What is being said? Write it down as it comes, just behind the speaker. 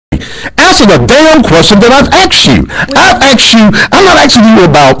answer the damn question that I've asked you. I'm not asking you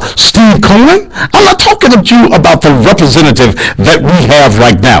about Steve Cohen. I'm not talking to you about the representative that we have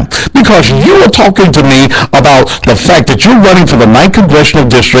right now. Because you are talking to me about the fact that you're running for the 9th Congressional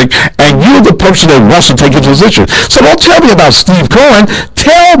District and you're the person that wants to take a position. So don't tell me about Steve Cohen.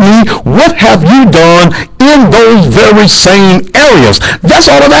 Tell me, what have you done in those very same areas?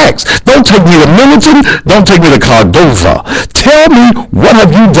 That's all I've asked. Don't take me to Milton. Don't take me to Cordova. Tell me, what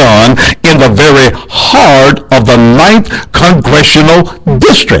have you done in the very heart of the 9th Congressional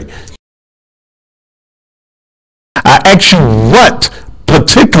District? I asked you what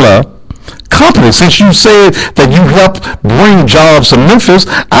particular company, since you said that you helped bring jobs to Memphis.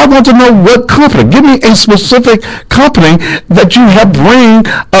 I want to know what company. Give me a specific company that you helped bring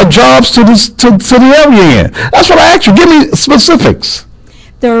jobs to the area in. That's what I asked you. Give me specifics.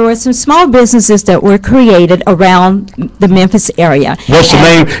 There were some small businesses that were created around the Memphis area. What's the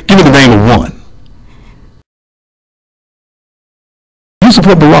name? Give me the name of one. You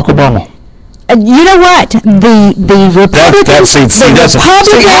support Barack Obama. You know what? The Republicans. How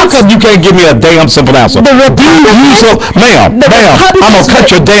come you can't give me a damn simple answer? Ma'am, I'm gonna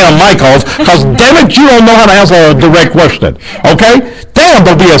cut your damn mic off because damn it, you don't know how to answer a direct question. Okay? Damn,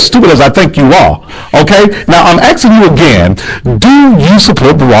 don't be as stupid as I think you are. Okay? Now I'm asking you again. Do you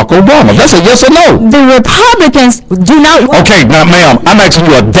support Barack Obama? That's a yes or no. The Republicans do not. Okay, now ma'am, I'm asking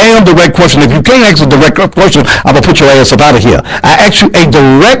you a damn direct question. If you can't answer a direct question, I'm gonna put your ass up out of here. I asked you a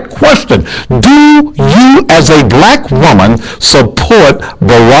direct question. Do you, as a black woman, support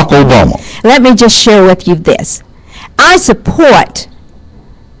Barack Obama? Let me just share with you this. I support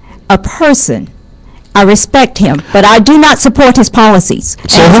a person. I respect him, but I do not support his policies.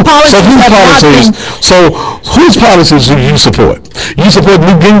 So whose policies do you support? You support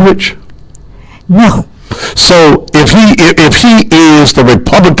Newt Gingrich? No. So if he is the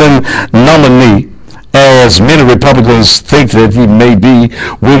Republican nominee, as many Republicans think that he may be,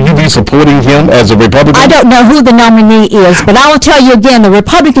 will you be supporting him as a Republican? I don't know who the nominee is, but I will tell you again, the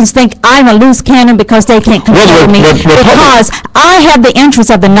Republicans think I'm a loose cannon because they can't control me, because I have the interests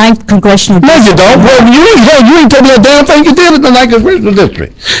of the 9th Congressional District. No, you don't. Well, you ain't told me a damn thing you did in the 9th Congressional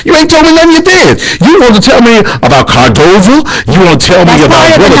District. You ain't told me nothing you did. You want to tell me about Cordova? You want to tell me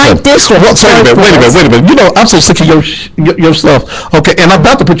about the 9th District. Wait a minute. You know, I'm so sick of your stuff. Okay, and I'm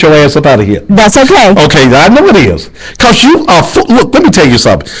about to put your ass up out of here. That's okay. Okay, I know it is. Because you are, look, let me tell you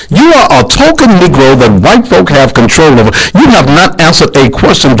something. You are a token Negro that white folk have control over. You have not answered a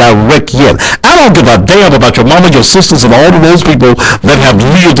question direct yet. I don't give a damn about your mama, your sisters, and all of those people that have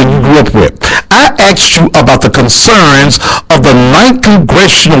lived and you grew up with. I asked you about the concerns of the 9th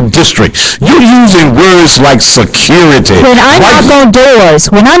Congressional District. You're using words like security. When I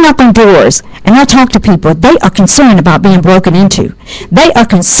knock on doors, and I talk to people, they are concerned about being broken into. They are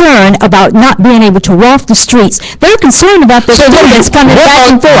concerned about not being able to walk the streets. They're concerned about the students coming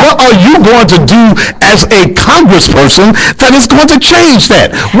back and forth. What are you going to do as a congressperson that is going to change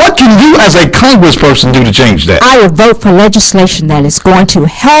that? What can you as a congressperson do to change that? I will vote for legislation that is going to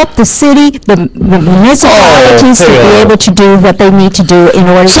help the city, the municipalities to be able to do what they need to do in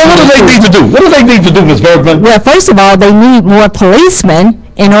order to. So what do they need to do? What do they need to do, Ms. Bergman? Well, first of all, they need more policemen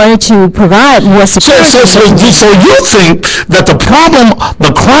in order to provide more security. So you think that the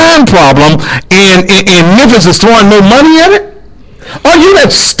crime problem in Memphis is throwing no money at it? Are you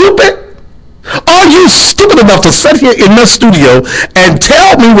that stupid? Are you stupid enough to sit here in this studio and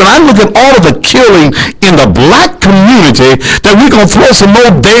tell me, when I look at all of the killing in the black community, that we're going to throw some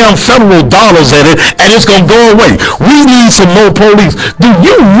more damn federal dollars at it and it's going to go away? We need some more police. Do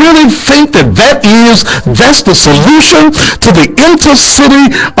you really think that that's the solution to the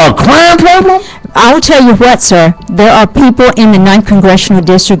intercity crime problem? I will tell you what, sir. There are people in the 9th Congressional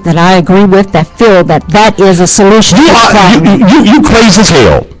District that I agree with that feel that is a solution to the problem. You crazy as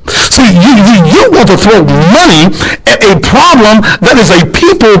hell. See, you want to throw money at a problem that is a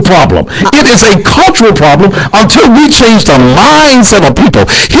people problem. It is a cultural problem until we change the mindset of people.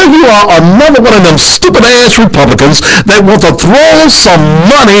 Here you are, another one of them stupid-ass Republicans that want to throw some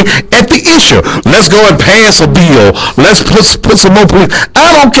money at the issue. Let's go and pass a bill. Let's put some more police.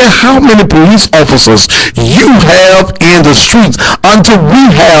 I don't care how many police officers you have in the streets until we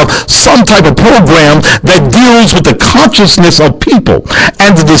have some type of program that deals with the consciousness of people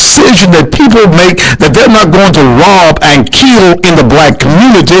and the decision that people make that they're not going to rob and kill in the black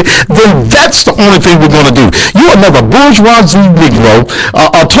community, then that's the only thing we're going to do. You're another bourgeoisie Negro,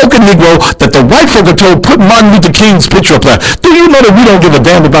 a token Negro that the white folk are told, put Martin Luther King's picture up there. Do you know that we don't give a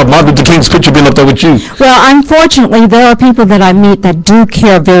damn about Martin Luther King's picture being up there with you? Well, unfortunately, there are people that I meet that do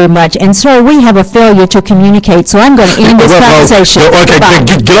care very much, and so we have a failure to communicate, so I'm going to end this conversation. Okay,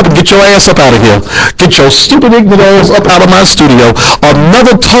 get up and Get your ass up out of here. Get your stupid ignorant ass up out of my studio.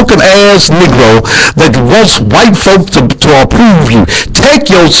 Another token ass Negro that wants white folk to approve you.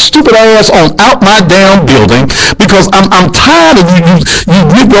 Take your stupid ass on out my damn building, because I'm tired of you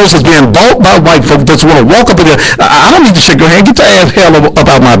Negroes that's being bought by white folk that want to walk up in here. I don't need to shake your hand. Get your ass hell up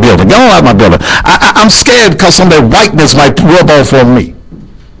out my building. Get on out my building. I'm scared because some of that whiteness might rub off on me.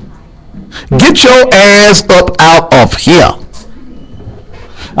 Get your ass up out of here.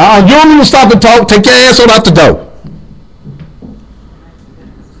 You don't need to stop and talk. Take your ass on out the door.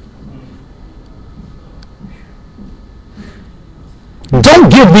 Don't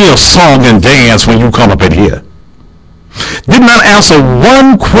give me a song and dance when you come up in here. Did not answer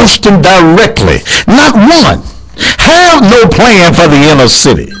one question directly. Not one. Have no plan for the inner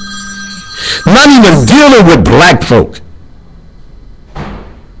city. Not even dealing with black folk.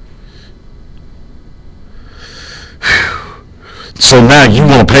 So now you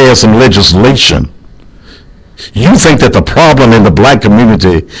want to pass some legislation. You think that the problem in the black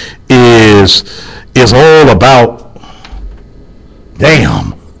community is all about,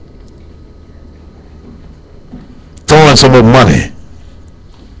 damn, throwing some more money.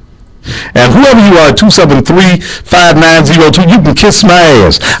 And whoever you are, 273-5902, you can kiss my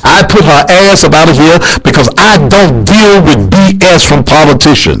ass. I put her ass up out of here because I don't deal with BS from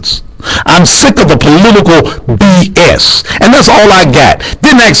politicians. I'm sick of the political BS. And that's all I got.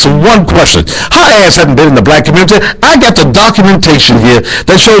 Didn't ask one question. Her ass hadn't been in the black community. I got the documentation here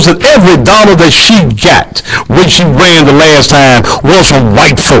that shows that every dollar that she got when she ran the last time was from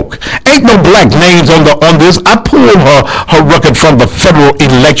white folk. Ain't no black names on this. I pulled her record from the Federal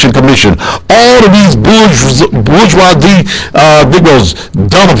Election Commission. All of these bourgeoisie Negroes,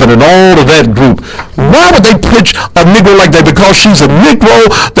 Donovan and all of that group. Why would they pitch a Negro like that? Because she's a Negro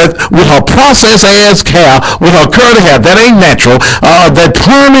that with her processed ass hair, with her curly hair, that ain't natural, that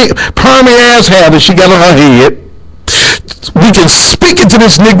permy ass hair that she got on her head. We can speak into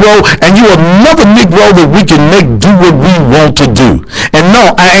this Negro, and you another Negro that we can make do what we want to do. And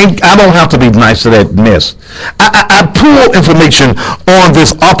no, I don't have to be nice to that mess. I pull information on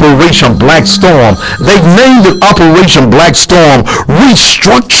this Operation Black Storm. They've named it Operation Black Storm,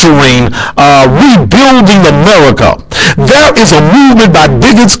 restructuring, rebuilding America. There is a movement by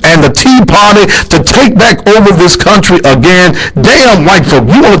bigots and the Tea Party to take back over this country again. Damn white folk,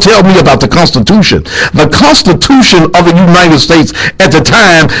 you want to tell me about the Constitution? The Constitution of the United States at the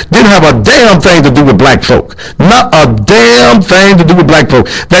time didn't have a damn thing to do with black folk. Not a damn thing to do with black folk.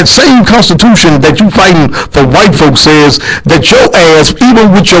 That same Constitution that you fighting for white folk says that your ass,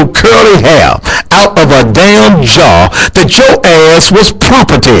 even with your curly hair out of a damn jar, that your ass was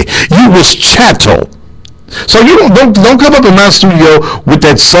property. You was chattel. So you don't come up in my studio with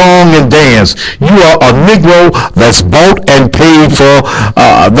that song and dance. You are a Negro that's bought and paid for.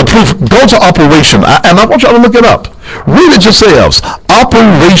 The proof. Go to Operation, and I want y'all to look it up. Read it yourselves.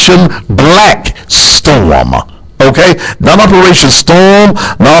 Operation Black Storm. Okay, not Operation Storm,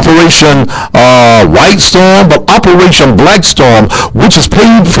 not Operation White Storm, but Operation Black Storm, which is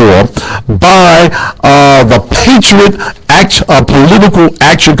paid for by the Patriot Political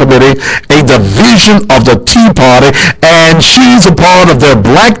Action Committee, a division of the Tea Party, and she's a part of their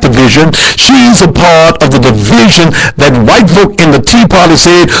black division. She's a part of the division that white folk in the Tea Party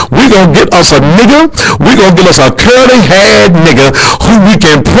said, we're going to get us a nigger, we're going to get us a curly-haired nigger who we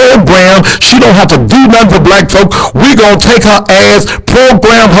can program. She don't have to do nothing for black folk. We're going to take her ass,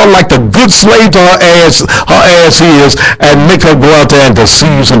 program her like the good slave to her ass is, and make her go out there and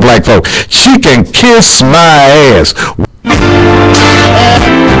deceive some black folk. She can kiss my ass. And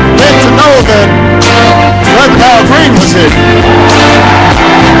get to know that Brother Hal Green was here.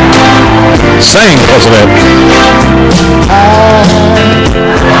 Sing, President.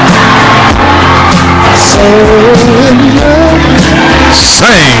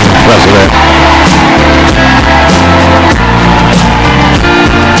 Sing, President.